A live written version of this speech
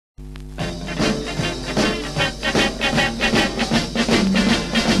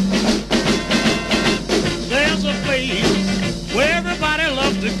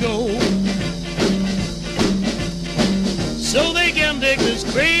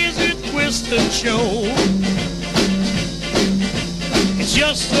twisting show. It's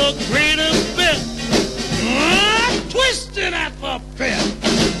just the greatest bit. Twisting at the pit.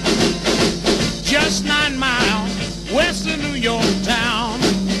 Just 9 miles west of New York town.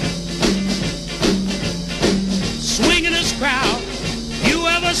 Swingin'est crowd you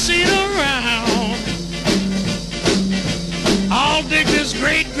ever seen around. All dig this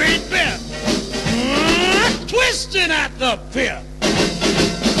great, great bit. Twisting at the pit.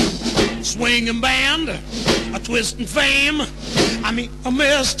 Swinging band, a twisting fame. I mean, a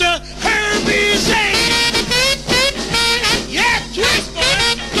Mr. Herbie Zane. Yeah, twist, boy.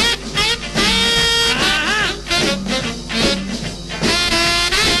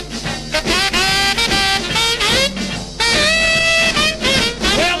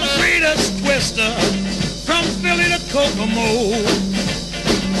 Well, the greatest twister from Philly to Kokomo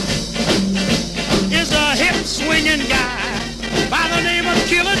is a hip swinging guy by the name of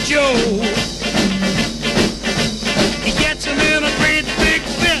Killer Joe. He gets him in a great big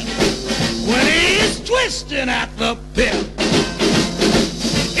fit when he's twisting at the pit.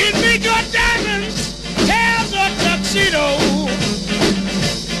 If he got diamonds, tails, or tuxedo,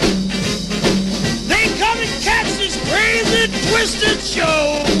 they come and catch this crazy twisted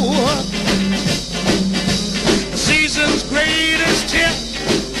show. The season's greatest hit,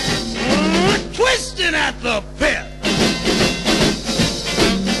 twisting at the pit.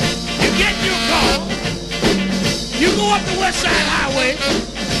 You get your call, you go up the West Side Highway,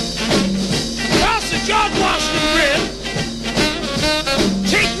 cross the George Washington Bridge,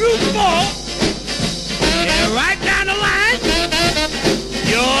 take Route 4, and right down the line,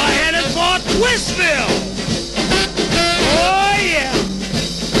 you're headed for Twistville. Oh yeah,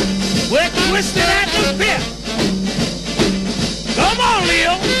 we're twisting at the pit.